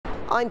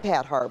I'm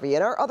Pat Harvey,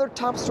 and our other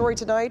top story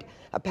tonight,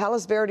 a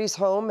Palos Verdes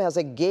home has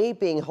a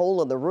gaping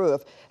hole in the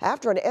roof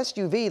after an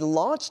SUV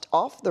launched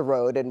off the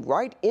road and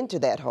right into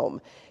that home.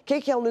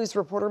 KCAL News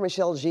reporter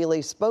Michele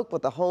Gile spoke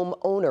with the home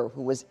owner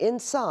who was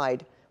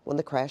inside when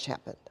the crash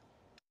happened.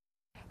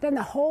 Then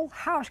the whole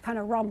house kind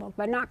of rumbled,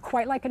 but not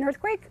quite like an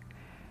earthquake.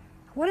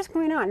 What is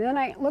going on? And then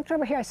I looked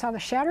over here, I saw the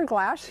shattered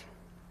glass,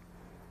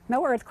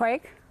 no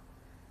earthquake.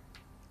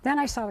 Then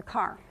I saw the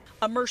car.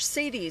 A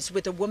Mercedes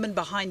with a woman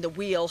behind the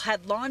wheel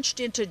had launched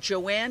into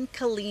Joanne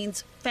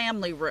Killeen's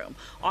family room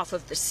off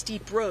of the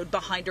steep road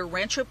behind her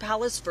Rancho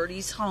Palos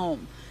Verdes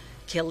home.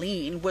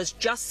 Killeen was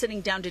just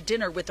sitting down to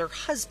dinner with her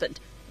husband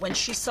when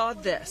she saw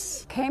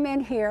this. Came in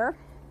here,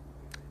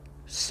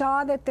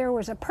 saw that there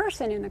was a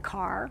person in the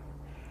car,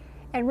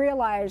 and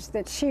realized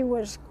that she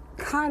was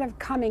kind of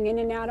coming in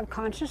and out of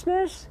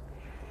consciousness.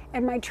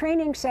 And my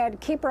training said,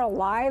 keep her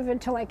alive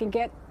until I can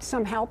get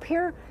some help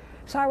here.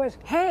 So I was,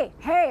 hey,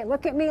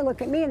 look at me,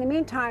 look at me. In the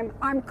meantime,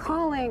 I'm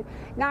calling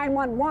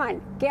 911.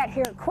 Get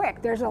here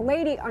quick. There's a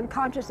lady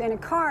unconscious in a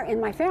car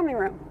in my family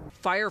room.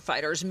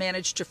 Firefighters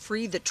managed to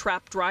free the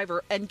trapped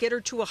driver and get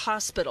her to a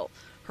hospital.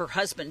 Her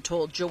husband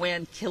told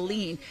Joanne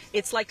Killeen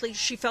it's likely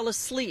she fell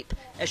asleep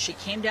as she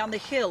came down the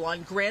hill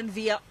on Gran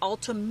Via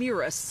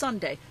Altamira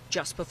Sunday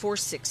just before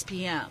 6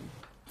 p.m.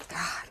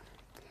 God,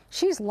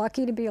 she's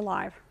lucky to be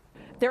alive.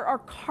 There are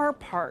car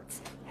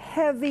parts,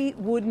 heavy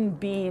wooden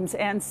beams,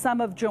 and some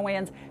of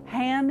Joanne's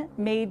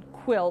handmade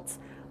quilts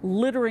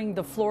littering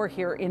the floor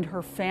here in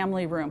her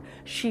family room.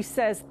 She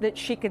says that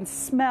she can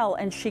smell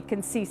and she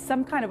can see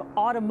some kind of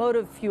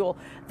automotive fuel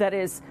that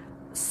has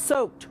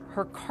soaked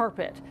her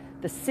carpet.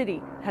 The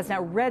city has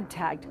now red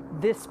tagged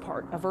this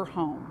part of her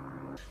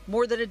home.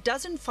 More than a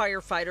dozen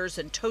firefighters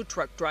and tow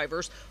truck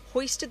drivers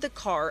hoisted the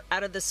car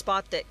out of the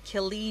spot that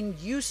Killeen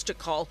used to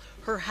call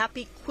her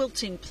happy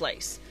quilting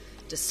place.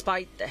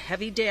 Despite the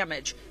heavy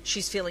damage,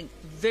 she's feeling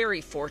very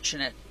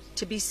fortunate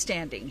to be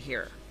standing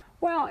here.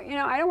 Well, you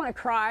know, I don't want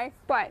to cry,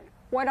 but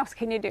what else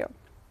can you do?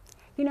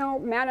 You know,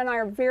 Matt and I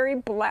are very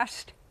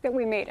blessed that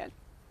we made it.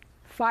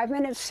 5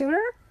 minutes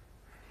sooner,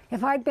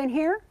 if I'd been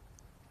here,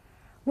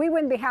 we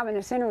wouldn't be having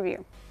this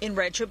interview. In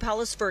Rancho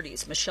Palos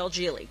Verdes, Michele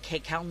Gile,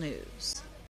 KCAL News.